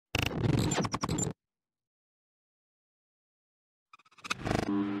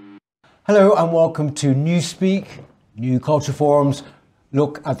Hello and welcome to Newspeak, New Culture Forum's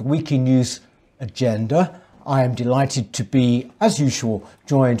look at the weekly news agenda. I am delighted to be, as usual,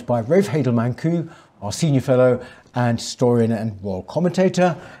 joined by Rafe Hadelmanku, our senior fellow and historian and royal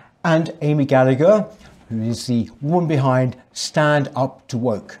commentator, and Amy Gallagher, who is the woman behind Stand Up to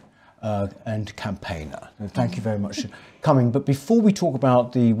Woke and campaigner. And thank you very much for coming. But before we talk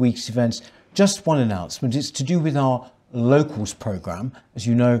about the week's events, just one announcement. It's to do with our locals programme. As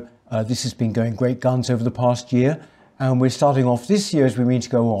you know, this has been going great guns over the past year, and we're starting off this year as we mean to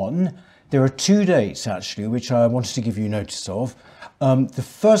go on. There are two dates actually which I wanted to give you notice of. The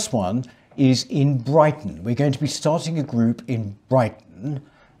first one is in Brighton. We're going to be starting a group in Brighton.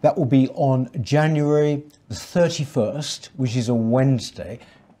 That will be on January the 31st, which is a Wednesday.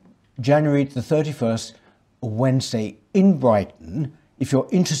 January the 31st, a Wednesday in Brighton. If you're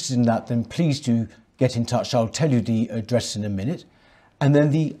interested in that, then please do get in touch. I'll tell you the address in a minute. And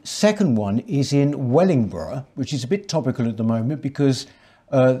then the second one is in Wellingborough, which is a bit topical at the moment because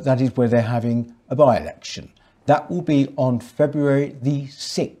that is where they're having a by-election. That will be on February the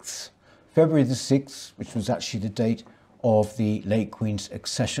 6th. February the 6th, which was actually the date of the late Queen's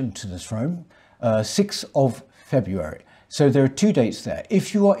accession to the throne, 6th of February. So there are two dates there.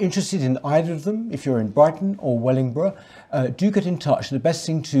 If you are interested in either of them, if you're in Brighton or Wellingborough, do get in touch. The best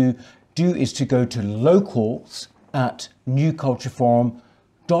thing to do is to go to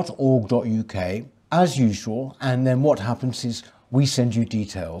locals@newcultureforum.org.uk as usual. And then what happens is we send you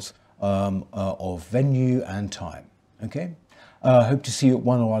details of venue and time. Okay? Hope to see you at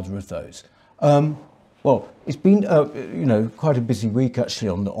one or other of those. Well, it's been, quite a busy week actually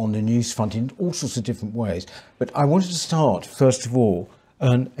on the news front in all sorts of different ways. But I wanted to start, first of all,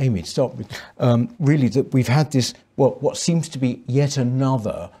 and Amy, to start with, really that we've had this, what seems to be yet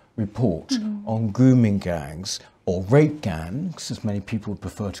another report on grooming gangs, or rape gangs, as many people would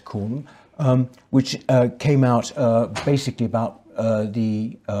prefer to call them, which came out basically about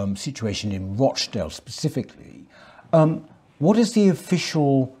the situation in Rochdale specifically. What is the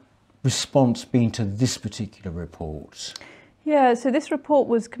official response been to this particular report? Yeah, so this report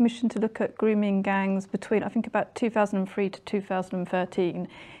was commissioned to look at grooming gangs between, I think, about 2003 to 2013.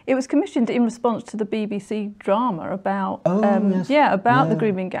 It was commissioned in response to the BBC drama about, the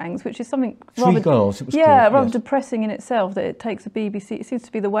grooming gangs, which is something Three Girls, it was called, rather yes. Depressing in itself that it takes a BBC. It seems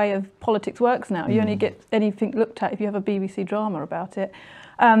to be the way of politics works now. You only get anything looked at if you have a BBC drama about it.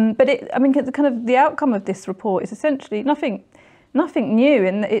 The outcome of this report is essentially nothing new,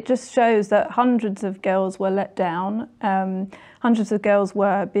 and it just shows that hundreds of girls were let down. Hundreds of girls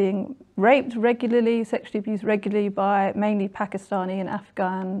were being raped regularly, sexually abused regularly by mainly Pakistani and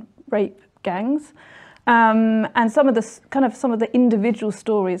Afghan rape gangs. And some of the individual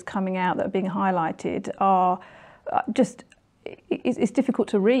stories coming out that are being highlighted are it's difficult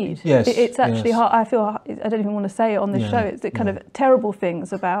to read. Yes, it's actually hard. I don't even want to say it on this show. It's the kind of terrible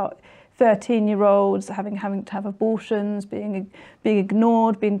things about 13-year-olds having to have abortions, being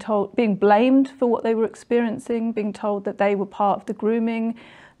ignored, being blamed for what they were experiencing, being told that they were part of the grooming,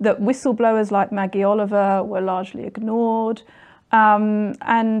 that whistleblowers like Maggie Oliver were largely ignored.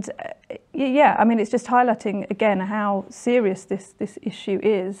 It's just highlighting again how serious this issue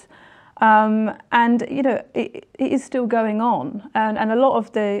is. It is still going on, and a lot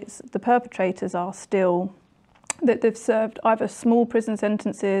of the perpetrators are still, that they've served either small prison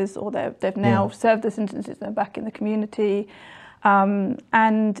sentences or they've now served the sentences, they're back in the community.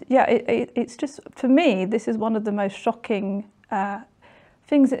 It's just, for me, this is one of the most shocking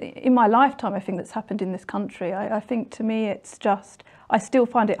things in my lifetime, I think, that's happened in this country. I think, to me, it's just, I still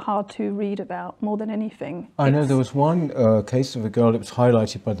find it hard to read about more than anything. I know there was one case of a girl that was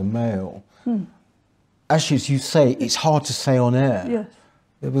highlighted by the Mail. Actually, as you say, it's hard to say on air. Yes.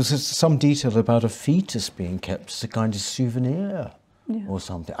 There was some detail about a fetus being kept as a kind of souvenir or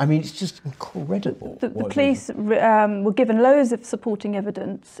something. I mean, it's just incredible. The police were given loads of supporting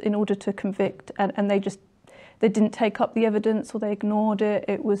evidence in order to convict, and they didn't take up the evidence or they ignored it.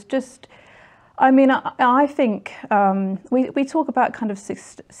 It was just, I think we talk about kind of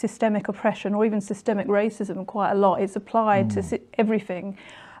systemic oppression or even systemic racism quite a lot. It's applied to everything.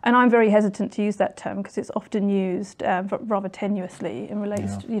 And I'm very hesitant to use that term because it's often used rather tenuously in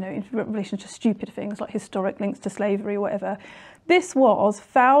relation to stupid things like historic links to slavery or whatever. This was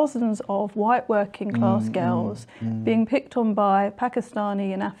thousands of white working class girls being picked on by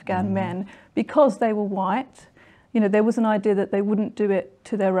Pakistani and Afghan men because they were white. There was an idea that they wouldn't do it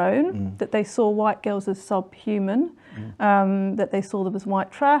to their own, that they saw white girls as subhuman, that they saw them as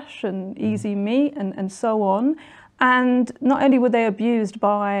white trash and easy meat and so on. And not only were they abused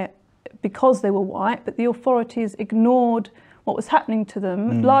because they were white, but the authorities ignored what was happening to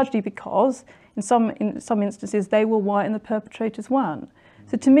them, largely because in some instances they were white and the perpetrators weren't.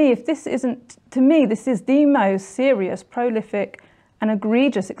 So to me, this is the most serious, prolific and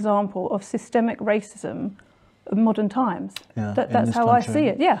egregious example of systemic racism of modern times. Yeah, that's how I see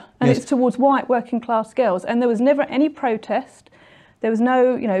it, yeah. And yes. It's towards white working class girls. And there was never any protest. There was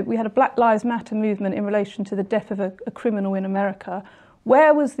no, we had a Black Lives Matter movement in relation to the death of a criminal in America.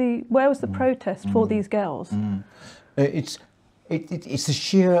 Where was the protest for these girls? It's the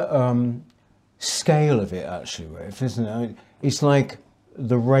sheer scale of it, actually, Rafe, isn't it? I mean, it's like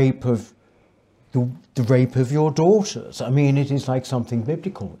the rape of your daughters. I mean, it is like something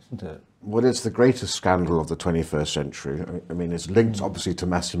biblical, isn't it? Well, it's the greatest scandal of the 21st century. I mean, it's linked obviously to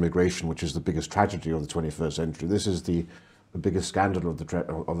mass immigration, which is the biggest tragedy of the 21st century. This is the biggest scandal of the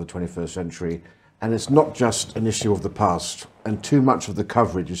 21st century. And it's not just an issue of the past. And too much of the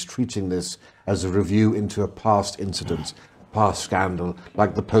coverage is treating this as a review into a past incident, past scandal,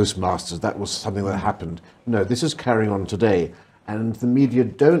 like the postmasters. That was something that happened. No, this is carrying on today. And the media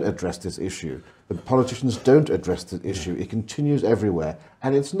don't address this issue. The politicians don't address the issue. It continues everywhere.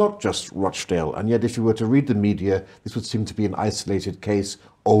 And it's not just Rochdale. And yet, if you were to read the media, this would seem to be an isolated case,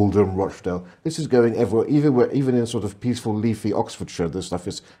 Oldham, Rochdale. This is going everywhere. Even in sort of peaceful, leafy Oxfordshire, this stuff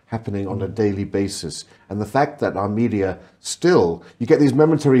is happening on a daily basis. And the fact that our media still, you get these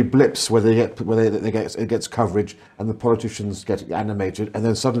momentary blips where it gets coverage and the politicians get animated, and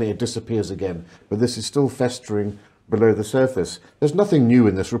then suddenly it disappears again. But this is still festering below the surface. There's nothing new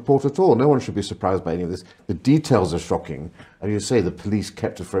in this report at all. No one should be surprised by any of this. The details are shocking. And you say the police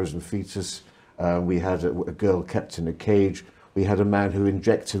kept a frozen fetus. We had a girl kept in a cage. We had a man who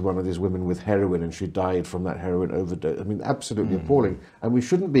injected one of these women with heroin and she died from that heroin overdose. I mean, absolutely appalling. And we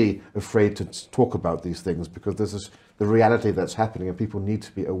shouldn't be afraid to talk about these things because this the reality that's happening and people need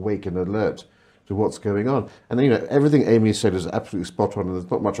to be awake and alert to what's going on. And everything Amy said is absolutely spot on, and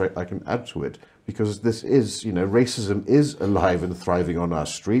there's not much I can add to it, because this is, racism is alive and thriving on our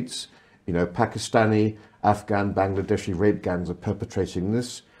streets. Pakistani, Afghan, Bangladeshi rape gangs are perpetrating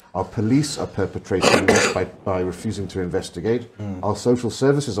this. Our police are perpetrating this by refusing to investigate. Our social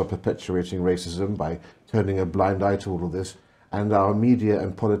services are perpetuating racism by turning a blind eye to all of this. And our media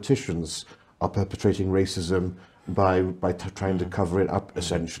and politicians are perpetrating racism by trying to cover it up,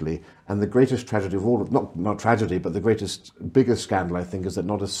 essentially. And the greatest tragedy of all, not tragedy, but the biggest scandal, I think, is that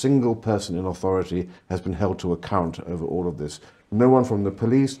not a single person in authority has been held to account over all of this. No one from the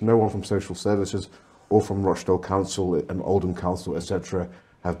police, no one from social services, or from Rochdale Council and Oldham Council, etc.,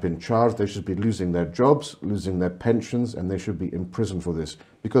 have been charged. They should be losing their jobs, losing their pensions, and they should be in prison for this.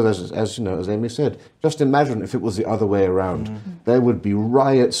 Because as Amy said, just imagine if it was the other way around. There would be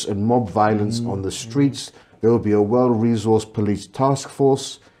riots and mob violence on the streets. There would be a well-resourced police task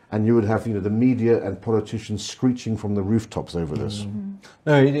force, and you would have the media and politicians screeching from the rooftops over this.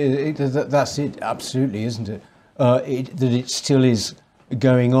 No, that's it, absolutely, isn't it? That it still is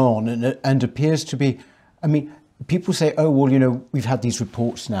going on and appears to be. I mean, people say, oh, well, we've had these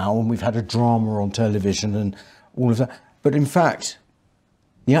reports now and we've had a drama on television and all of that. But in fact,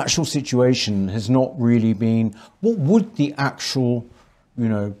 the actual situation has not really been. What would the actual,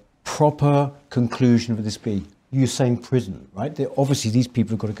 proper conclusion of this be? You're saying prison, right? Obviously, these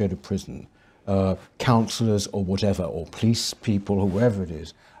people have got to go to prison, counsellors or whatever, or police people or whoever it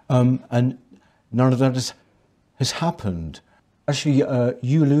is. And none of that has happened. Actually,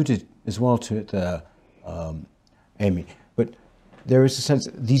 you alluded as well to it there, Amy, but there is a sense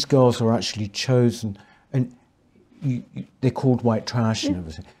that these girls are actually chosen and they're called white trash and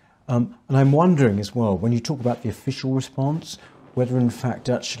everything. And I'm wondering as well, when you talk about the official response, whether in fact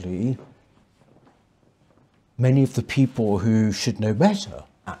actually many of the people who should know better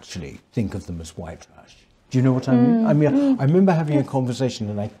actually think of them as white trash. Do you know what I mean? I mean, I remember having a conversation,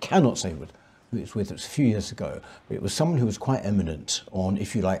 and I cannot say who it was a few years ago, but it was someone who was quite eminent on,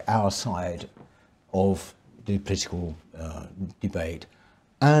 if you like, our side of the political debate.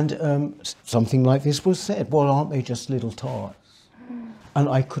 And something like this was said, well, aren't they just little tarts? And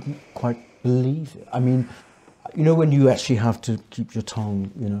I couldn't quite believe it. I mean, when you actually have to keep your tongue,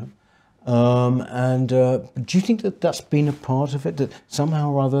 do you think that that's been a part of it, that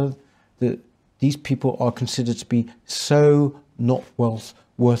somehow or other that these people are considered to be so not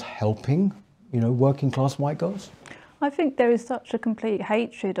worth helping, working class white girls? I think there is such a complete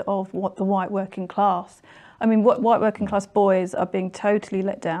hatred of what the white working class. I mean, white working class boys are being totally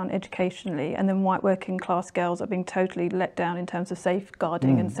let down educationally, and then white working class girls are being totally let down in terms of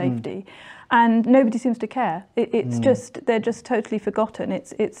safeguarding and safety, and nobody seems to care. They're just totally forgotten.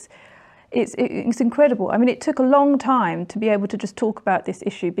 it's incredible. I mean, it took a long time to be able to just talk about this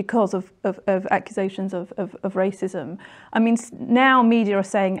issue because of accusations of racism. I mean, now media are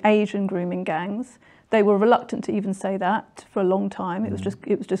saying Asian grooming gangs. They were reluctant to even say that for a long time. It was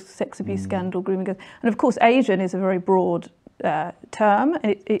just sex abuse scandal, grooming gangs, and of course, Asian is a very broad term.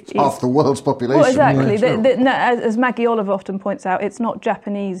 It's half the world's population. Well, exactly. As Maggie Oliver often points out, it's not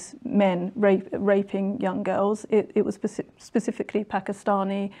Japanese men raping young girls. It was specifically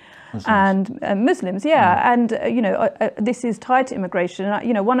Pakistani and Muslims. Yeah, and this is tied to immigration.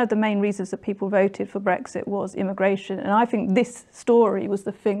 And one of the main reasons that people voted for Brexit was immigration. And I think this story was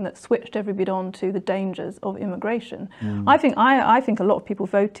the thing that switched everybody on to the dangers of immigration. I think a lot of people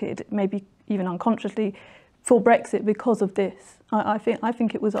voted, maybe even unconsciously, for Brexit because of this. I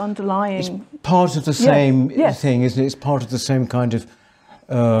think it was underlying. It's part of the same thing, isn't it? It's part of the same kind of.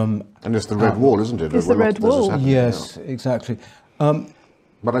 And it's the Red Wall, isn't it? It's the Red Wall. Yes, exactly.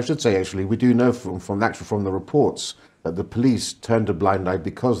 But I should say, actually, we do know from the reports that the police turned a blind eye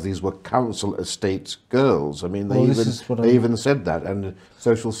because these were council estate girls. I mean, they even said that, and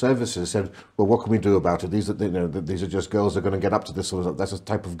social services said, "Well, what can we do about it? These are just girls that are going to get up to this. That's the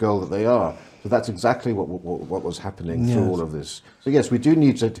type of girl that they are." So that's exactly what was happening through all of this. So yes, we do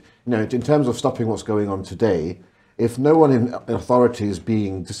need to, in terms of stopping what's going on today. If no one in authority is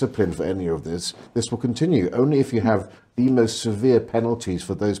being disciplined for any of this, this will continue. Only if you have the most severe penalties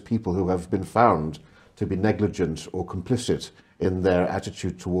for those people who have been found to be negligent or complicit in their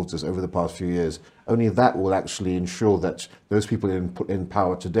attitude towards us over the past few years, only that will actually ensure that those people in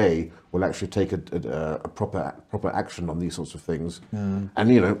power today will actually take a proper action on these sorts of things.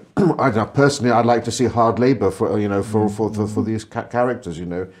 And personally, I'd like to see hard labour for these characters.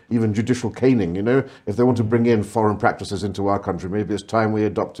 Even judicial caning. If they want to bring in foreign practices into our country, maybe it's time we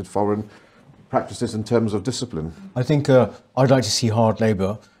adopted foreign practices in terms of discipline. I think I'd like to see hard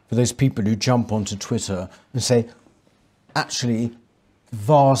labour for those people who jump onto Twitter and say, actually, the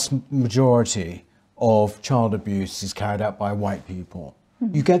vast majority of child abuse is carried out by white people.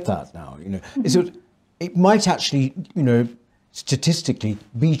 You get that now, It might actually, statistically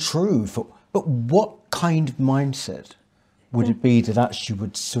be true, but what kind of mindset would it be that actually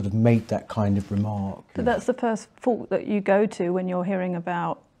would sort of make that kind of remark? But that's the first fault that you go to when you're hearing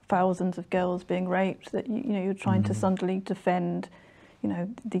about thousands of girls being raped, that you're trying to suddenly defend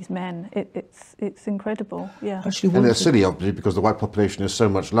these men. It's incredible, yeah. Actually, and they're silly, obviously, because the white population is so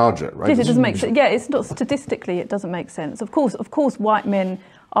much larger, right? Yes, it doesn't make sense. Yeah, it's not statistically. It doesn't make sense. Of course, white men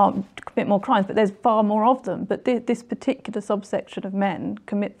commit more crimes, but there's far more of them. But this particular subsection of men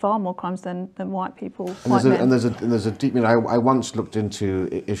commit far more crimes than white people. And there's a deep. I once looked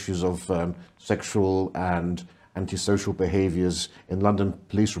into issues of sexual and antisocial behaviours in London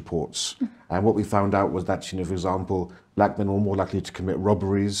police reports, and what we found out was that, for example, black men were more likely to commit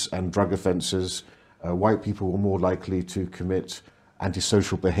robberies and drug offences. White people were more likely to commit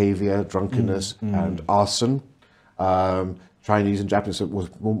antisocial behaviour, drunkenness, and arson. Chinese and Japanese were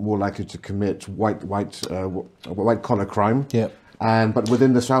more likely to commit white collar crime. Yep. But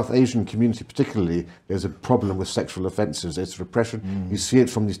within the South Asian community particularly, there's a problem with sexual offences. It's repression. You see it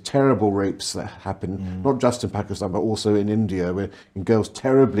from these terrible rapes that happen, not just in Pakistan, but also in India, where girls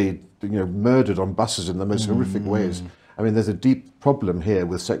terribly murdered on buses in the most horrific ways. I mean, there's a deep problem here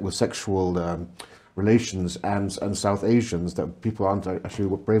with sexual relations and South Asians that people aren't actually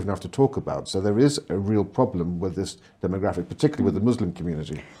brave enough to talk about. So there is a real problem with this demographic, particularly with the Muslim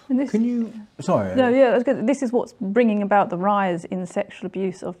community. This is what's bringing about the rise in sexual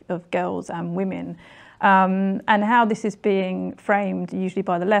abuse of girls and women. And how this is being framed, usually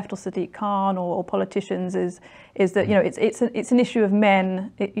by the left or Sadiq Khan or politicians, is that it's an issue of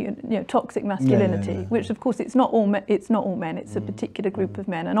men, toxic masculinity, which of course it's not all men. It's a particular group of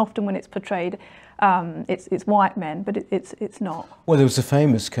men, and often when it's portrayed, it's white men, but it's not. Well, there was a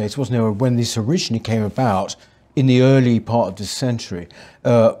famous case, wasn't there, when this originally came about in the early part of this century.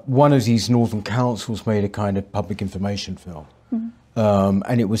 One of these northern councils made a kind of public information film.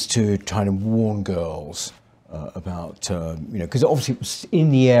 And it was to try to warn girls about, because obviously it was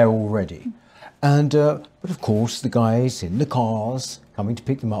in the air already. And, but of course, the guys in the cars coming to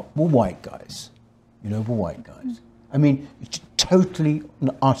pick them up were white guys. I mean, it's totally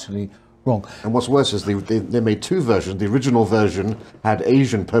and utterly wrong. And what's worse is they made two versions. The original version had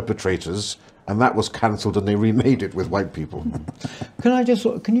Asian perpetrators, and that was cancelled, and they remade it with white people. Can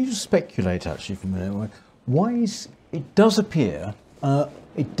you just speculate, actually, for a minute? Why is... It does appear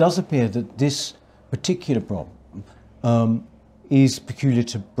that this particular problem is peculiar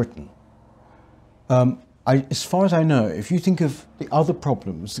to Britain. As far as I know, if you think of the other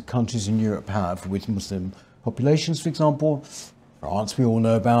problems that countries in Europe have with Muslim populations, for example, France we all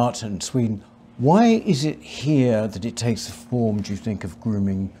know about, and Sweden. Why is it here that it takes the form, do you think, of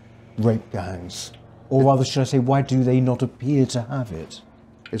grooming rape gangs? Or rather, should I say, why do they not appear to have it?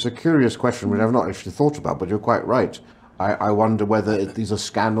 It's a curious question which I've not actually thought about, but you're quite right. I wonder whether these are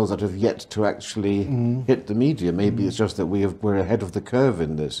scandals that have yet to actually hit the media. Maybe it's just that we're ahead of the curve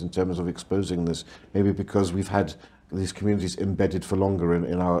in this, in terms of exposing this. Maybe because we've had these communities embedded for longer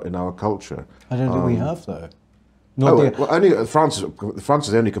in our culture. I don't think we have, though. Only France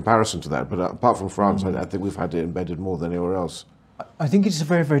is the only comparison to that. But apart from France, I think we've had it embedded more than anywhere else. I think it's a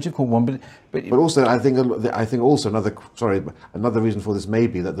very, very difficult one, but also I think also another reason for this may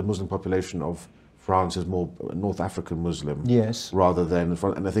be that the Muslim population of France is more North African Muslim, yes, rather than,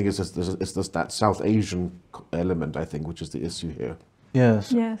 and I think it's just that South Asian element, I think, which is the issue here.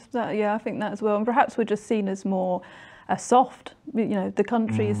 Yes. Yes, I think that as well. And perhaps we're just seen as more soft. You know, the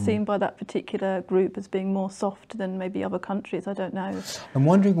country is seen by that particular group as being more soft than maybe other countries. I don't know. I'm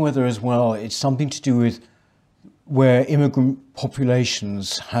wondering whether as well it's something to do with where immigrant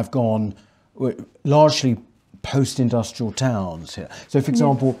populations have gone largely post-industrial towns here. So, for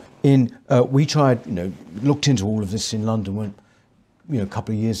example, we tried, looked into all of this in London when, a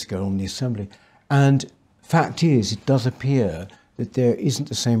couple of years ago on the Assembly, and fact is, it does appear that there isn't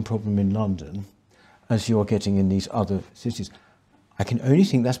the same problem in London as you're getting in these other cities. I can only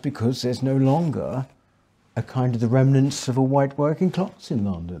think that's because there's no longer a kind of the remnants of a white working class in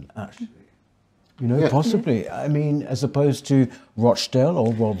London, actually. Possibly. I mean, as opposed to Rochdale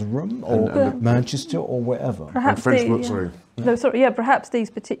or Rotherham or Manchester or wherever. Perhaps perhaps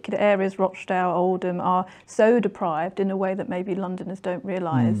these particular areas, Rochdale, Oldham, are so deprived in a way that maybe Londoners don't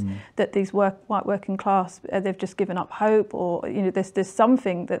realise that these white working class, they've just given up hope, or there's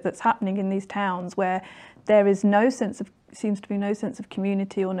something that's happening in these towns where there is seems to be no sense of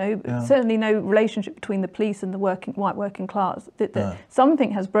community, or certainly no relationship between the police and the white working class. That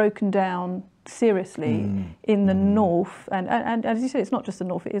something has broken down seriously in the north, and as you say, it's not just the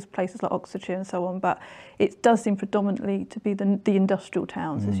north, it is places like Oxfordshire and so on, but it does seem predominantly to be the industrial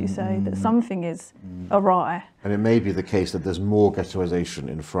towns, as you say, that something is awry. And it may be the case that there's more ghettoisation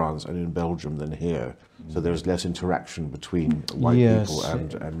in France and in Belgium than here, so there's less interaction between white people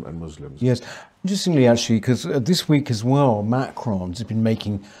and Muslims. Yes, interestingly actually, because this week as well, Macron's been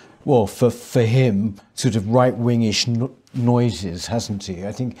making, well, for him, sort of right-wingish noises, hasn't he?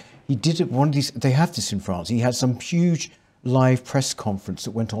 I think he did it, one of these, they have this in France, he had some huge live press conference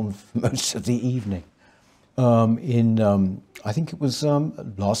that went on for most of the evening I think it was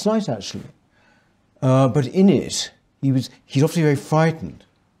last night actually. But in it, he's obviously very frightened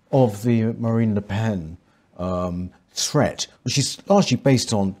of the Marine Le Pen threat, which is largely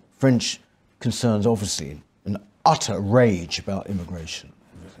based on French concerns, obviously, an utter rage about immigration.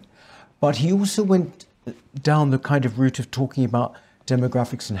 But he also went down the kind of route of talking about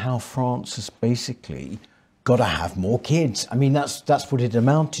demographics and how France has basically got to have more kids. I mean, that's what it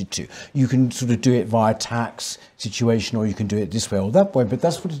amounted to. You can sort of do it via tax situation, or you can do it this way or that way, but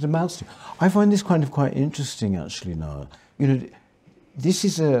that's what it amounts to. I find this kind of quite interesting, actually, now. This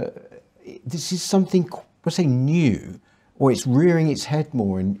is something, let's say, new, or it's rearing its head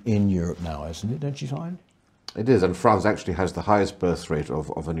more in Europe now, isn't it, don't you find? It is, and France actually has the highest birth rate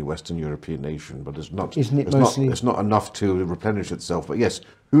of any Western European nation, but it's not. Isn't it mostly? It's not enough to replenish itself. But yes,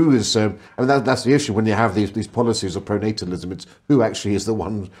 who is? I mean, that's the issue when you have these policies of pronatalism. It's who actually is the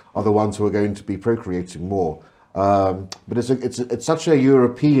ones who are going to be procreating more. But it's such a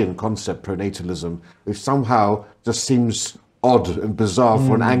European concept, pronatalism, which somehow just seems odd and bizarre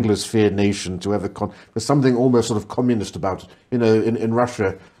for an Anglosphere nation to ever. There's something almost sort of communist about it. In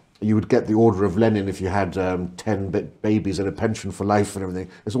Russia, you would get the Order of Lenin if you had 10 babies and a pension for life and everything.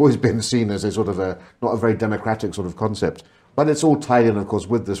 It's always been seen as a sort of not a very democratic sort of concept. But it's all tied in, of course,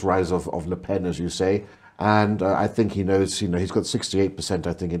 with this rise of Le Pen, as you say. And I think he knows, he's got 68%,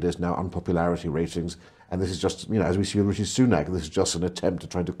 I think it is now, unpopularity ratings. And this is just, as we see with Rishi Sunak, this is just an attempt to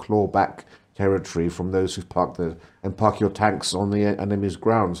try to claw back territory from those who've parked there and park your tanks on the enemy's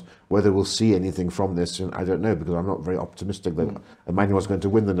grounds. Whether we'll see anything from this, I don't know, because I'm not very optimistic that Emmanuel's going to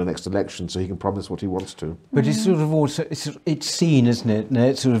win in the next election, so he can promise what he wants to. But it's sort of also, it's seen, isn't it?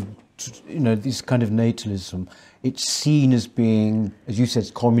 It's sort of, this kind of natalism, it's seen as being, as you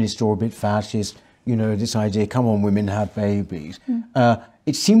said, communist or a bit fascist, this idea, come on, women, have babies.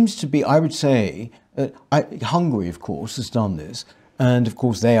 It seems to be, I would say, Hungary, of course, has done this, and of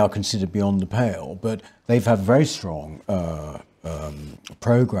course they are considered beyond the pale, but they've had a very strong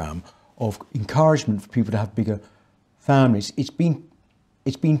programme of encouragement for people to have bigger families. It's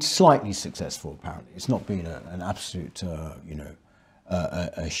been slightly successful, apparently. It's not been an absolute,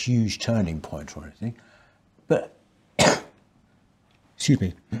 a huge turning point or anything. But Excuse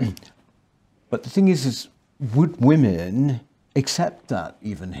me. But the thing is would women accept that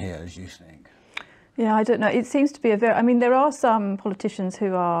even here, as you think? Yeah, I don't know. It seems to be I mean, there are some politicians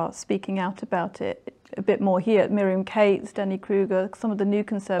who are speaking out about it a bit more here. Miriam Cates, Danny Kruger, some of the new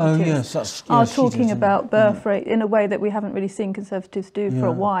Conservatives are talking about birth rate in a way that we haven't really seen Conservatives do for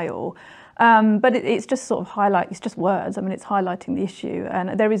a while. But it's just sort of it's just words. I mean, it's highlighting the issue.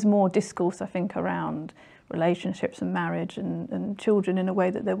 And there is more discourse, I think, around relationships and marriage and children in a way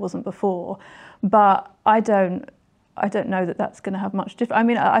that there wasn't before. But I don't know that that's going to have much difference. I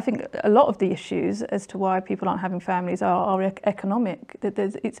mean, I think a lot of the issues as to why people aren't having families are economic.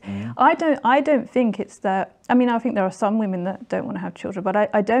 I don't think it's that. I mean, I think there are some women that don't want to have children, but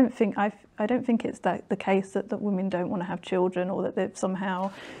I don't think it's that the case that women don't want to have children, or that they've somehow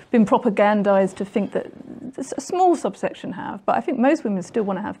been propagandized to think that a small subsection have. But I think most women still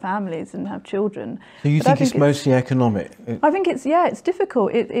want to have families and have children. So you think it's mostly economic? I think it's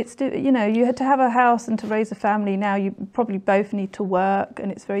difficult. You had to have a house and to raise a family. Now you probably both need to work,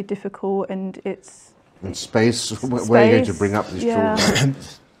 and it's very difficult, and it's... And space, where are you going to bring up these children?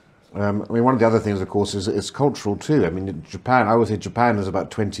 I mean, one of the other things, of course, is it's cultural too. I mean, Japan, I always say Japan is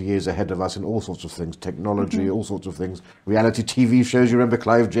about 20 years ahead of us in all sorts of things, technology, all sorts of things, reality TV shows. You remember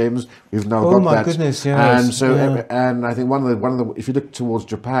Clive James? We've now got that. Oh my goodness, yes. And so, and I think one of the, if you look towards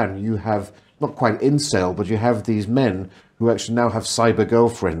Japan, you have not quite incel, but you have these men who actually now have cyber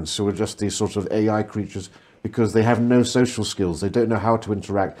girlfriends who are just these sort of AI creatures, because they have no social skills. They don't know how to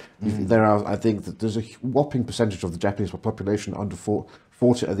interact. There are, I think, that there's a whopping percentage of the Japanese population under 40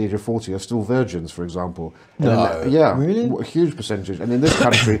 at the age of 40 are still virgins, for example. No, yeah, really? A huge percentage. And in this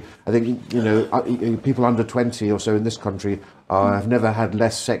country, I think, people under 20 or so in this country have never had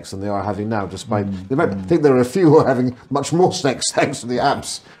less sex than they are having now, despite, they might think there are a few who are having much more sex thanks to the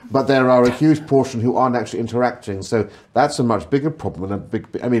apps, but there are a huge portion who aren't actually interacting. So that's a much bigger problem.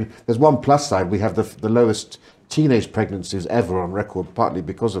 I mean, there's one plus side. We have the lowest teenage pregnancies ever on record, partly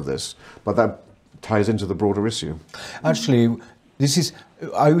because of this, but that ties into the broader issue. Actually,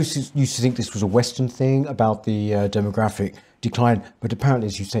 I always used to think this was a Western thing about the demographic decline, but apparently,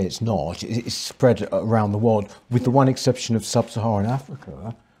 as you say, it's not. It's spread around the world, with the one exception of sub-Saharan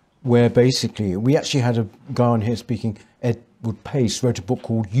Africa, where basically, we actually had a guy on here speaking, Edward Pace, wrote a book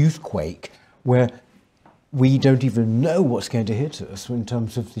called Youthquake, where we don't even know what's going to hit us in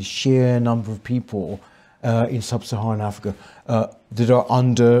terms of the sheer number of people in sub-Saharan Africa that are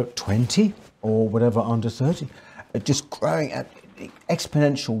under 20 or whatever, under 30, just growing at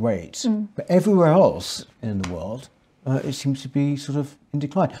exponential rates. But everywhere else in the world, it seems to be sort of in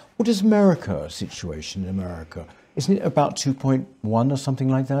decline. What is America's situation in America? Isn't it about 2.1 or something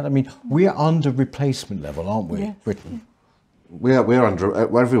like that? I mean, we're under replacement level, aren't we, yes. Britain? We're under,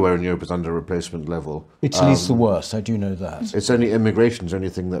 everywhere in Europe is under replacement level. Italy's the worst, I do know that. It's only immigration, the only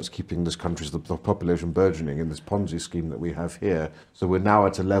thing that's keeping this country's the population burgeoning in this Ponzi scheme that we have here. So we're now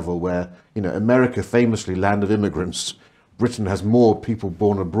at a level where, America, famously land of immigrants, Britain has more people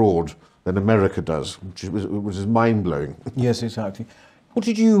born abroad than America does, which is mind-blowing. Yes, exactly. What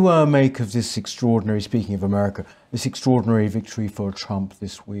did you make of this extraordinary, speaking of America, this extraordinary victory for Trump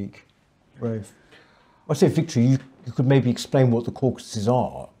this week, Rafe? I say victory, you could maybe explain what the caucuses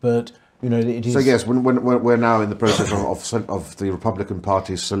are, but it is... So yes, when we're now in the process of the Republican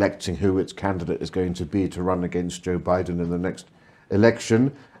Party selecting who its candidate is going to be to run against Joe Biden in the next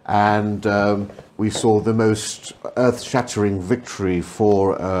election, and we saw the most earth-shattering victory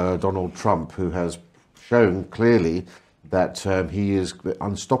for Donald Trump, who has shown clearly that he is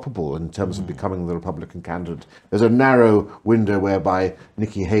unstoppable in terms of becoming the Republican candidate. There's a narrow window whereby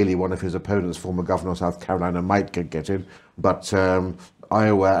Nikki Haley, one of his opponents, former governor of South Carolina, might get in, but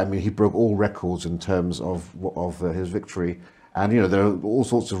Iowa, I mean, he broke all records in terms of his victory, and there are all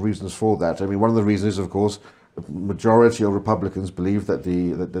sorts of reasons for that. I mean, one of the reasons is, of course, the majority of Republicans believe that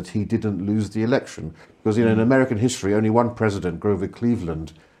that he didn't lose the election, because in American history, only one president, Grover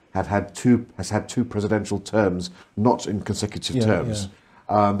Cleveland, has had two presidential terms, not in consecutive terms.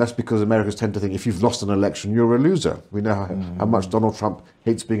 Yeah. That's because Americans tend to think if you've lost an election, you're a loser. We know how much Donald Trump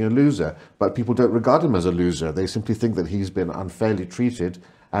hates being a loser, but people don't regard him as a loser. They simply think that he's been unfairly treated,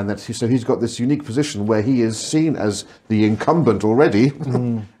 and that he's got this unique position where he is seen as the incumbent already,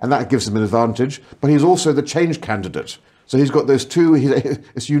 and that gives him an advantage. But he's also the change candidate. So he's got those two.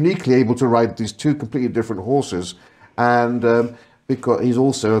 He's uniquely able to ride these two completely different horses, and because he's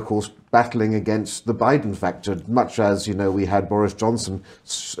also, of course, battling against the Biden factor, much as, we had Boris Johnson,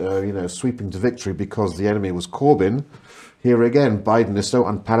 sweeping to victory because the enemy was Corbyn. Here again, Biden is so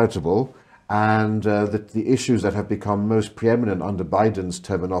unpalatable, And the issues that have become most preeminent under Biden's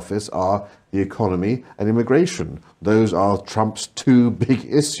term in office are the economy and immigration. Those are Trump's two big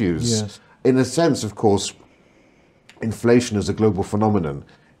issues. Yes. In a sense, of course, inflation is a global phenomenon.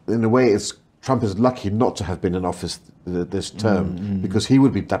 In a way, Trump is lucky not to have been in office this term, because he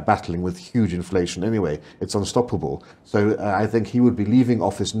would be battling with huge inflation anyway. It's unstoppable. So I think he would be leaving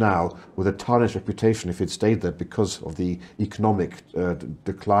office now with a tarnished reputation if he'd stayed there because of the economic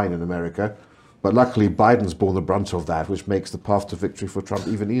decline in America. But luckily, Biden's borne the brunt of that, which makes the path to victory for Trump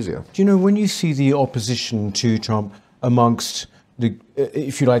even easier. Do you know, when you see the opposition to Trump amongst the,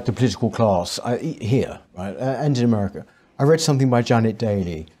 if you like, the political class here, right, and in America, I read something by Janet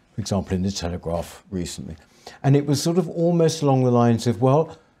Daly, for example, in the Telegraph recently, and it was sort of almost along the lines of,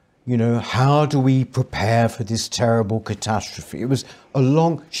 well, you know, how do we prepare for this terrible catastrophe? It was a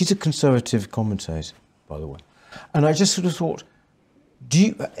long. She's a conservative commentator, by the way, and I just sort of thought,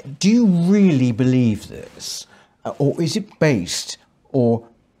 do you really believe this, or is it based, or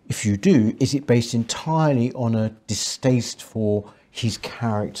if you do, is it based entirely on a distaste for his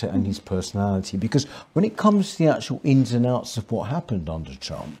character and his personality? Because when it comes to the actual ins and outs of what happened under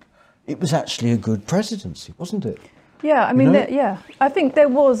Trump, it was actually a good presidency, wasn't it? Yeah, I mean, You know? yeah, I think there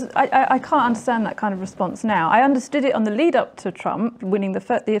was. I can't understand that kind of response now. I understood it on the lead up to Trump winning the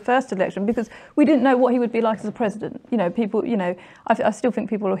first election, because we didn't know what he would be like as a president. You know, people. You know, I still think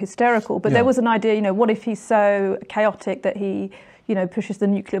people are hysterical, but there was an idea. You know, what if he's so chaotic that he, you know, pushes the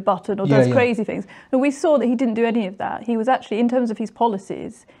nuclear button or does crazy things? And we saw that he didn't do any of that. He was actually, in terms of his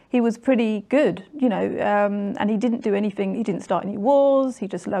policies, he was pretty good, you know, and he didn't do anything. He didn't start any wars. He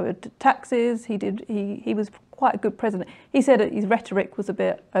just lowered taxes. He was quite a good president. He said that his rhetoric was a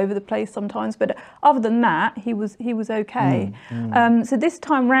bit over the place sometimes, but other than that, he was okay. So this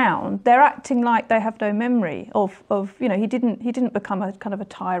time round, they're acting like they have no memory of you know, he didn't become a kind of a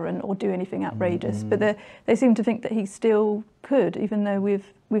tyrant or do anything outrageous, but they seem to think that he still could, even though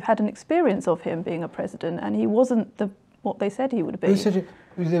we've had an experience of him being a president, and he wasn't what they said he would be. They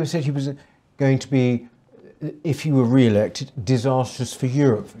said he was going to be, if he were re-elected, disastrous for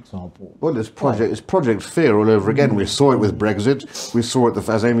Europe, for example. Well, it's Project Fear all over again. We saw it with Brexit. We saw it,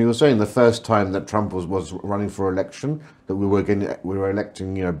 as Amy was saying, the first time that Trump was running for election, that we were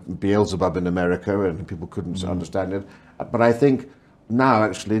electing, you know, Beelzebub in America, and people couldn't understand it. But I think now,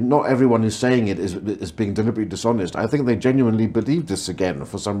 actually, not everyone who's saying it is being deliberately dishonest. I think they genuinely believe this again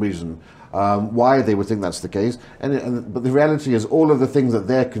for some reason. Why they would think that's the case, but the reality is, all of the things that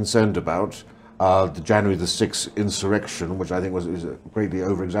they're concerned about, the January the 6th insurrection, which I think was greatly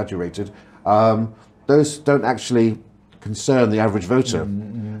over-exaggerated, those don't actually concern the average voter.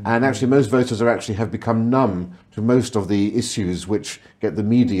 And actually, most voters have become numb to most of the issues which get the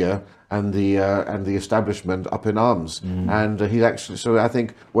media and the establishment up in arms. And he's actually, so I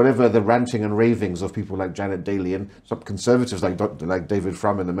think whatever the ranting and ravings of people like Janet Daly and some conservatives like David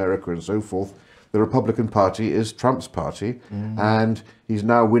Frum in America and so forth, the Republican Party is Trump's party, and he's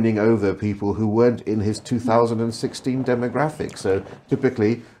now winning over people who weren't in his 2016 demographic. So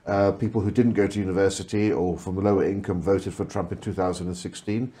typically, people who didn't go to university or from a lower income voted for Trump in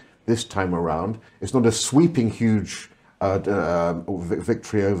 2016. This time around, it's not a sweeping huge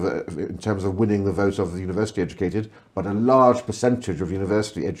victory in terms of winning the vote of the university educated, but a large percentage of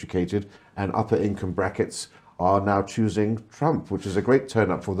university educated and upper income brackets are now choosing Trump, which is a great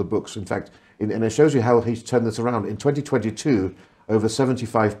turn up for the books. In fact, and it shows you how he's turned this around. In 2022, over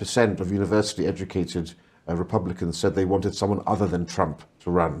 75% of university-educated Republicans said they wanted someone other than Trump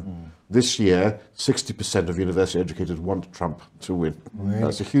to run. This year, 60% of university-educated want Trump to win. Really?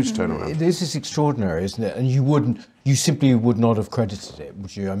 That's a huge turnaround. This is extraordinary, isn't it? And you simply would not have credited it,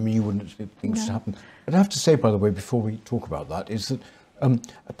 would you? I mean, you wouldn't think things should happen. But I have to say, by the way, before we talk about that, is that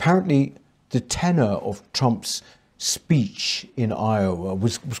apparently the tenor of Trump's speech in Iowa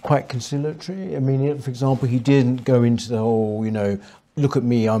was quite conciliatory. I mean, for example, he didn't go into the whole, you know, look at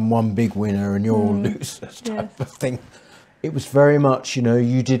me, I'm one big winner and you're all losers type of thing. It was very much, you know,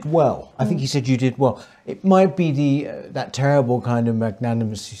 you did well. I think he said you did well. It might be that terrible kind of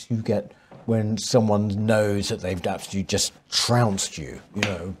magnanimity you get when someone knows that they've absolutely just trounced you, you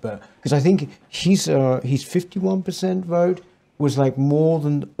know. But because I think his 51% vote was like more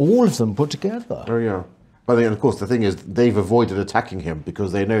than all of them put together. Oh yeah. But then, of course, the thing is, they've avoided attacking him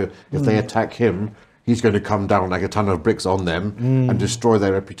because they know if they attack him, he's going to come down like a ton of bricks on them and destroy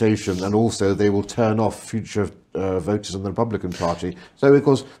their reputation. And also, they will turn off future voters in the Republican Party. So, of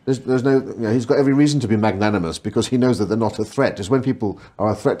course, there's no, you know, he's got every reason to be magnanimous because he knows that they're not a threat. It's when people are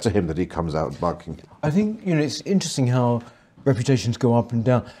a threat to him that he comes out barking. I think, you know, it's interesting how reputations go up and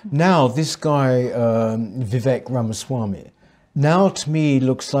down. Now, this guy, Vivek Ramaswamy, now to me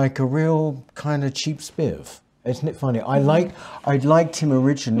looks like a real kind of cheap spiv. Isn't it funny? I liked him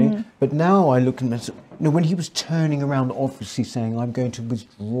originally, but now I look at him as, when he was turning around, obviously saying, "I'm going to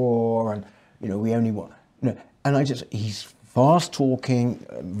withdraw," and we only want, and he's fast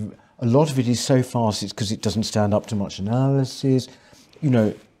talking. A lot of it is so fast, it's because it doesn't stand up to much analysis,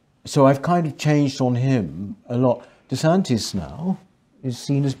 So I've kind of changed on him a lot. DeSantis now is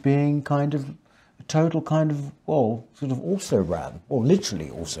seen as being kind of a total kind of, sort of also ran, or literally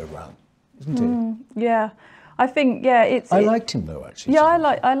also ran, isn't it? Yeah. I think, it's... I liked him though, actually. Yeah, I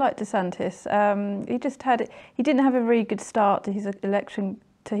like DeSantis. He didn't have a very good start to his election,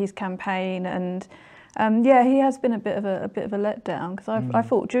 to his campaign, and he has been a bit of a letdown, because I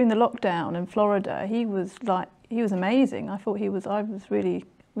thought during the lockdown in Florida he was amazing. I was really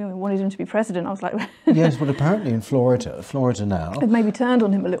wanted him to be president. I was like, yes, but apparently in Florida now, it maybe turned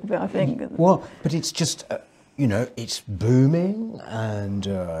on him a little bit, I think. Well, but it's just. It's booming, and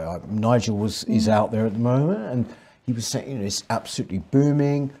Nigel is out there at the moment, and he was saying, it's absolutely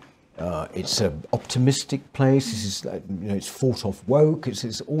booming. It's an optimistic place. This is, it's fought off woke.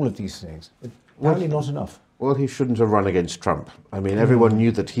 It's all of these things. But apparently not enough. Well, he shouldn't have run against Trump. I mean, everyone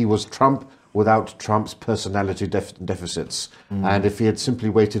knew that he was Trump without Trump's personality deficits. And if he had simply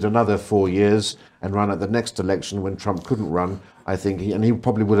waited another 4 years and run at the next election when Trump couldn't run, I think he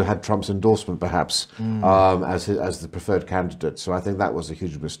probably would have had Trump's endorsement perhaps as the preferred candidate. So I think that was a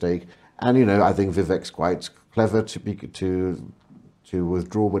huge mistake. And I think Vivek's quite clever to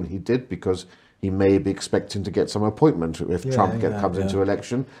withdraw when he did, because he may be expecting to get some appointment if Trump comes into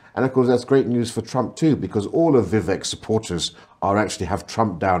election. And of course, that's great news for Trump too, because all of Vivek's supporters actually have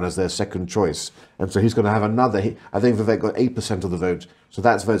Trump down as their second choice. And so he's going to have another, I think Vivek got 8% of the vote. So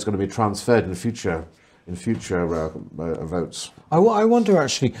that vote's going to be transferred in future votes. I wonder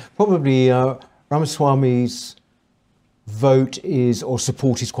actually, probably Ramaswamy's vote or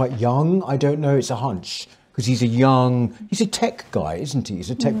support is quite young. I don't know, it's a hunch. Because he's a tech guy, isn't he? He's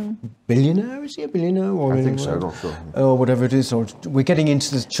a tech billionaire, is he a billionaire? Or I think so, not sure. Or whatever it is. Or we're getting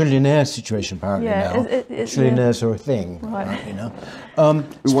into the trillionaire situation apparently now. Trillionaires are a thing, right.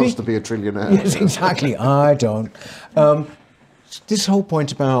 Who wants to be a trillionaire? Yes, exactly, I don't. This whole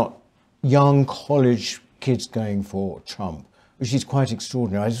point about young college kids going for Trump, which is quite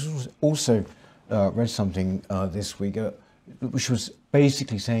extraordinary. I also read something this week which was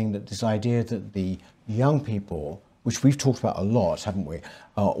basically saying that this idea that the young people, which we've talked about a lot, haven't we,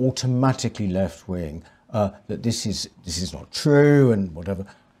 are automatically left-wing, that this is not true and whatever.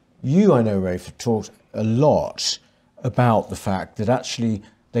 You, I know, Rafe, have talked a lot about the fact that actually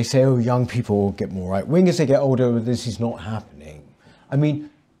they say, young people get more right-wing as they get older, but this is not happening. I mean,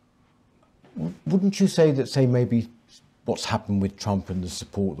 wouldn't you say that, maybe what's happened with Trump and the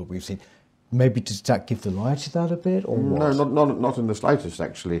support that we've seen, maybe does that give the lie to that a bit, or what? No, not in the slightest,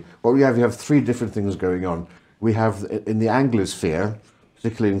 actually. Well, you have three different things going on. We have, in the Anglosphere,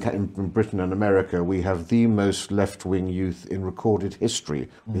 particularly in Britain and America, we have the most left-wing youth in recorded history.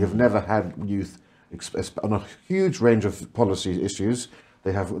 We have never had youth on a huge range of policy issues.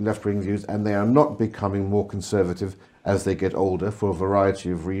 They have left-wing views, and they are not becoming more conservative as they get older for a variety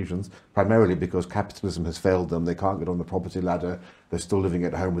of reasons, primarily because capitalism has failed them. They can't get on the property ladder. They're still living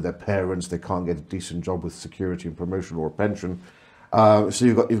at home with their parents. They can't get a decent job with security and promotion or a pension. So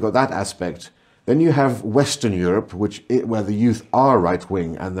you've got that aspect. Then you have Western Europe, where the youth are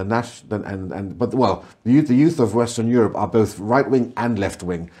right-wing, and the youth of Western Europe are both right-wing and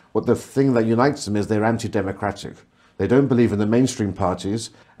left-wing. But the thing that unites them is they're anti-democratic. They don't believe in the mainstream parties,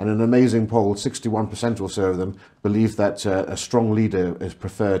 and in an amazing poll, 61% or so of them believe that a strong leader is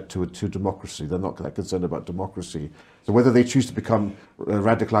preferred to democracy. They're not that concerned about democracy. So whether they choose to become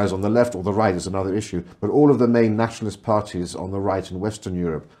radicalized on the left or the right is another issue. But all of the main nationalist parties on the right in Western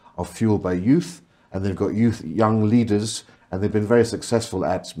Europe are fueled by youth, and they've got young leaders, and they've been very successful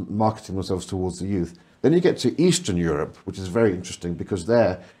at marketing themselves towards the youth. Then you get to Eastern Europe, which is very interesting, because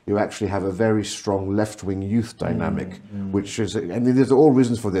there you actually have a very strong left-wing youth dynamic, which is, and there's all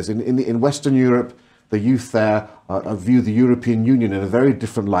reasons for this. In Western Europe, the youth there view the European Union in a very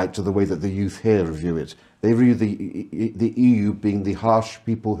different light to the way that the youth here view it. They view the EU being the harsh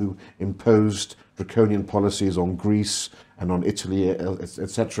people who imposed draconian policies on Greece and on Italy,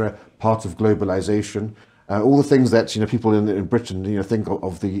 etc., part of globalization. All the things that people in Britain think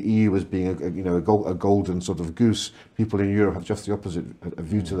of the EU as being a golden sort of goose, people in Europe have just the opposite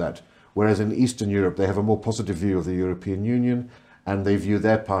view to that. Whereas in Eastern Europe, they have a more positive view of the European Union, and they view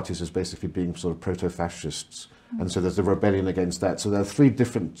their parties as basically being sort of proto-fascists. And so there's a rebellion against that. So there are three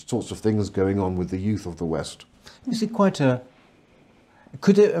different sorts of things going on with the youth of the West. Is it quite a...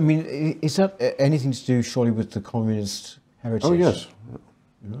 Could it, I mean, is that anything to do surely with the communist heritage? Oh yes.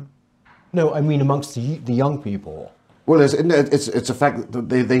 No, I mean amongst the young people. Well, it's a fact that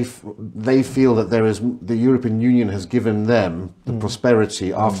they feel that the European Union has given them the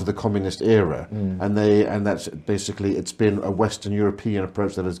prosperity after the communist era, and that's basically, it's been a Western European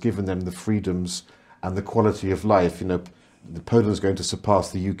approach that has given them the freedoms and the quality of life. You know, Poland's going to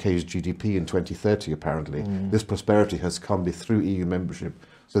surpass the UK's GDP in 2030. Apparently, this prosperity has come through EU membership.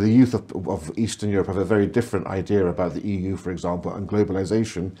 So the youth of Eastern Europe have a very different idea about the EU, for example, and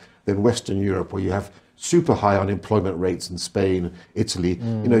globalization than Western Europe, where you have super high unemployment rates in Spain, Italy.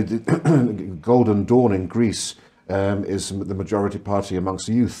 You know, the Golden Dawn in Greece is the majority party amongst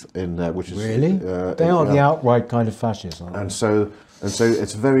youth in which is really they are the outright kind of fascists, aren't they? And so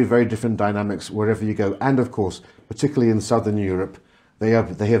it's very, very different dynamics wherever you go. And of course, particularly in Southern Europe, they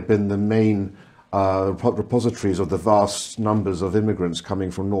have been the main repositories of the vast numbers of immigrants coming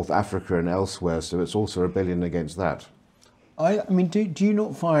from North Africa and elsewhere. So it's also a rebellion against that. I mean, do you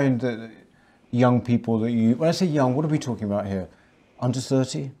not find that young people that when I say young, what are we talking about here? Under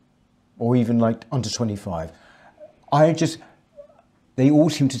 30? Or even like under 25? They all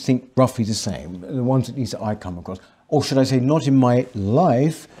seem to think roughly the same, the ones at least that I come across. Or should I say, not in my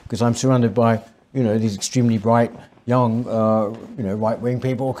life, because I'm surrounded by, you know, these extremely bright, young, you know, right-wing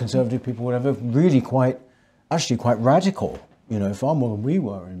people, conservative people, whatever, really actually quite radical, you know, far more than we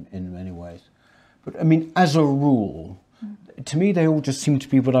were in many ways. But I mean, as a rule, to me, they all just seem to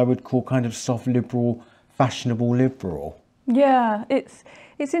be what I would call kind of soft liberal, fashionable liberal. Yeah, it's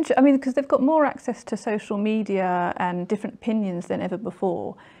interesting. I mean, because they've got more access to social media and different opinions than ever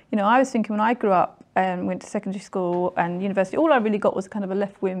before. You know, I was thinking when I grew up and went to secondary school and university, all I really got was kind of a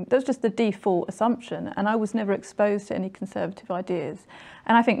left wing. That was just the default assumption, and I was never exposed to any conservative ideas.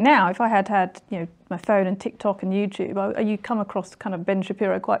 And I think now, if I had you know, my phone and TikTok and YouTube, you come across kind of Ben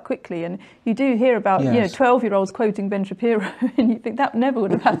Shapiro quite quickly, and you do hear about you know, 12-year-olds quoting Ben Shapiro, and you think that never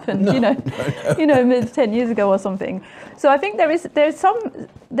would have happened, you know, 10 years ago or something. So I think there is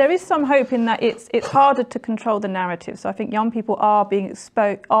some hope in that it's harder to control the narrative. So I think young people are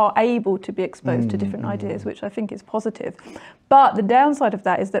able to be exposed to different ideas, which I think is positive. But the downside of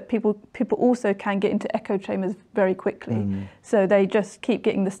that is that people also can get into echo chambers very quickly. So they just keep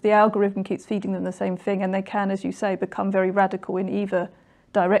getting this, the algorithm keeps feeding them the same thing, and they can, as you say, become very radical in either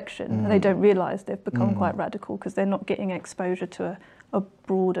direction. And they don't realise they've become quite radical because they're not getting exposure to a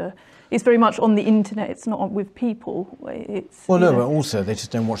broader. It's very much on the internet. It's not with people. It's but also they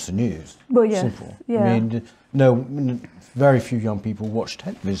just don't watch the news. Well, yes, simple. yeah. I mean, very few young people watch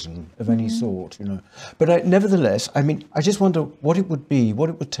television of any sort, you know. But nevertheless, I mean, I just wonder what it would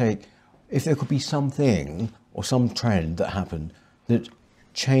take if there could be something or some trend that happened that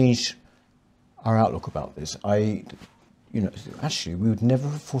changed our outlook about this. Actually, we would never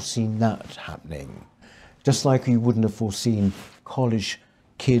have foreseen that happening. Just like we wouldn't have foreseen college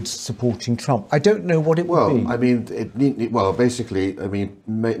kids supporting Trump. I don't know what it would be. Well, I mean, basically, I mean,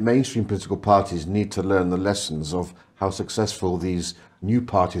 mainstream political parties need to learn the lessons of how successful these new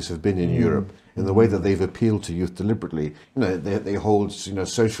parties have been in Europe, in the way that they've appealed to youth deliberately. You know, they hold, you know,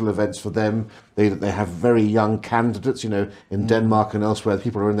 social events for them. They have very young candidates, you know, in Denmark and elsewhere.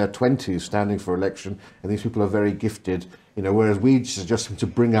 People are in their 20s standing for election, and these people are very gifted. You know, whereas we suggest them to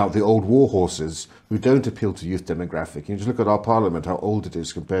bring out the old war horses who don't appeal to youth demographic. You just look at our parliament, how old it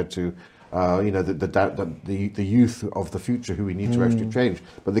is compared to, you know, the youth of the future who we need to actually change.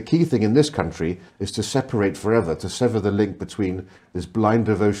 But the key thing in this country is to separate forever, to sever the link between this blind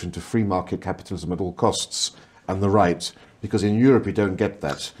devotion to free market capitalism at all costs and the right. Because in Europe you don't get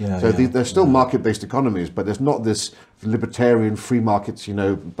that. There's still market-based economies, but there's not this libertarian free markets, you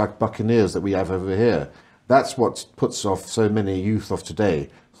know, buccaneers that we have over here. That's what puts off so many youth of today,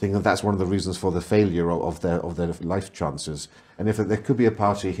 thinking that that's one of the reasons for the failure of their life chances. And if there could be a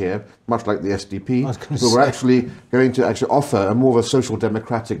party here, much like the SDP, who are actually going to offer a more of a social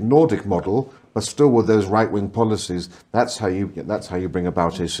democratic Nordic model, but still with those right-wing policies, that's how you bring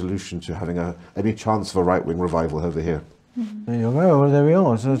about a solution to having any chance of a right-wing revival over here. There you go. Well, there we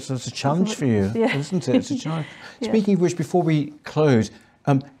are. So it's a challenge for you, isn't it? It's a challenge. Speaking of which, before we close,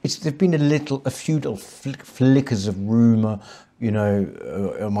 there've been a few little flickers of rumour, you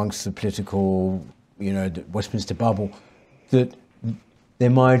know, amongst the political, you know, the Westminster bubble, that there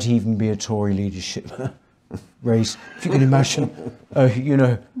might even be a Tory leadership race. If you can imagine, you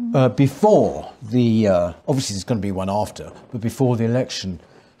know, before the obviously there's going to be one after, but before the election,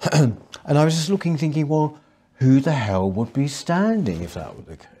 and I was just thinking, well, who the hell would be standing if that were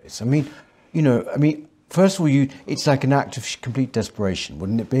the case? I mean, you know, first of all, it's like an act of complete desperation,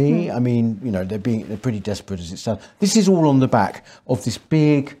 wouldn't it be? I mean, you know, they're pretty desperate as it stands. This is all on the back of this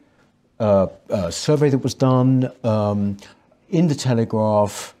big survey that was done in the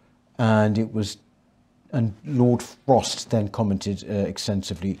Telegraph, and Lord Frost then commented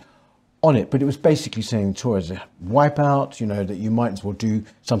extensively on it. But it was basically saying Tories a wipeout, that you might as well do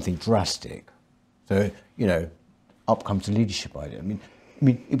something drastic. So, up comes the leadership idea. I mean,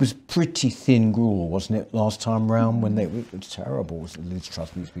 it was pretty thin gruel, wasn't it, last time round when it was terrible, the Liz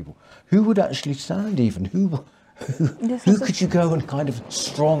Truss and these people. Who would actually stand even? Who could you go and kind of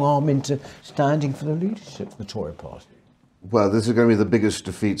strong arm into standing for the leadership of the Tory party? Well, this is going to be the biggest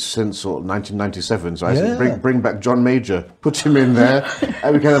defeat since 1997. So I think bring back John Major, put him in there,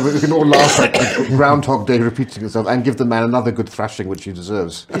 and we can all laugh at Groundhog Day repeating itself, and give the man another good thrashing, which he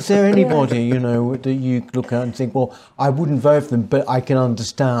deserves. Is there anybody that you look at and think, well, I wouldn't vote for them, but I can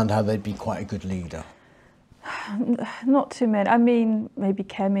understand how they'd be quite a good leader? Not too many. I mean, maybe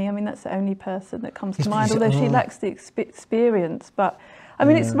Kemi. I mean, that's the only person that comes to mind, although she lacks the experience. But I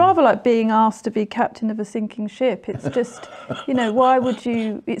mean, it's rather like being asked to be captain of a sinking ship. It's just, why would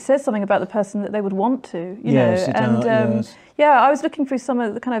you? It says something about the person that they would want to, yes, know. And I was looking through some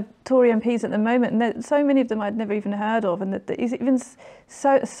of the kind of Tory MPs at the moment, and so many of them I'd never even heard of, and that is even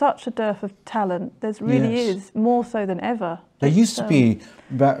such a dearth of talent. There's really is more so than ever. There used to be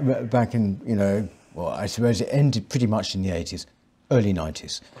back in well, I suppose it ended pretty much in the 80s, early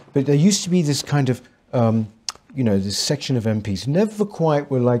 90s. But there used to be this kind of, this section of MPs, never quite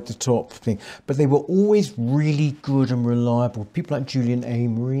were like the top thing, but they were always really good and reliable. People like Julian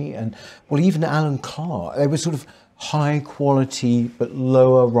Amory and, well, even Alan Carr. They were sort of high quality but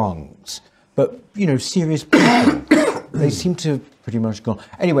lower rungs. But, serious people. They seem to have pretty much gone.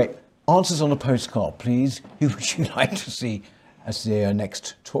 Anyway, answers on a postcard, please. Who would you like to see as the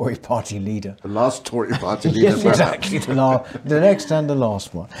next Tory party leader? The last Tory party leader. Yes, exactly. The next and the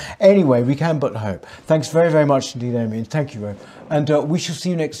last one. Anyway, we can but hope. Thanks very, very much indeed, Amy. And thank you, Ro. And we shall see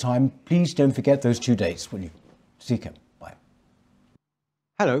you next time. Please don't forget those 2 dates, will you? See you, Kim. Bye.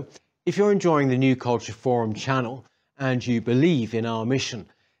 Hello. If you're enjoying the New Culture Forum channel and you believe in our mission,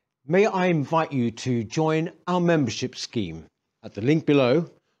 may I invite you to join our membership scheme at the link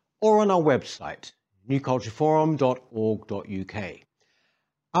below or on our website, newcultureforum.org.uk.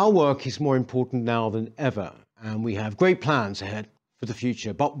 Our work is more important now than ever, and we have great plans ahead for the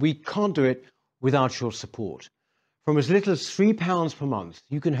future, but we can't do it without your support. From as little as £3 per month,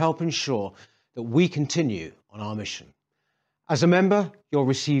 you can help ensure that we continue on our mission. As a member, you'll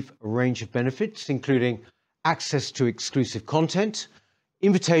receive a range of benefits, including access to exclusive content,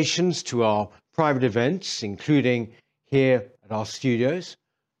 invitations to our private events, including here at our studios,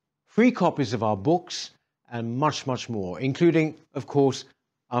 free copies of our books, and much, much more, including, of course,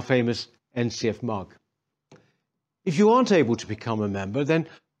 our famous NCF mug. If you aren't able to become a member, then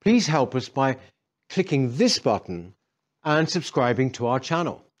please help us by clicking this button and subscribing to our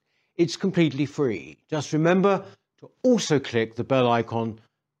channel. It's completely free. Just remember to also click the bell icon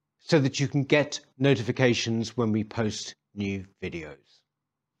so that you can get notifications when we post new videos.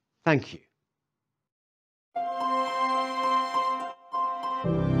 Thank you.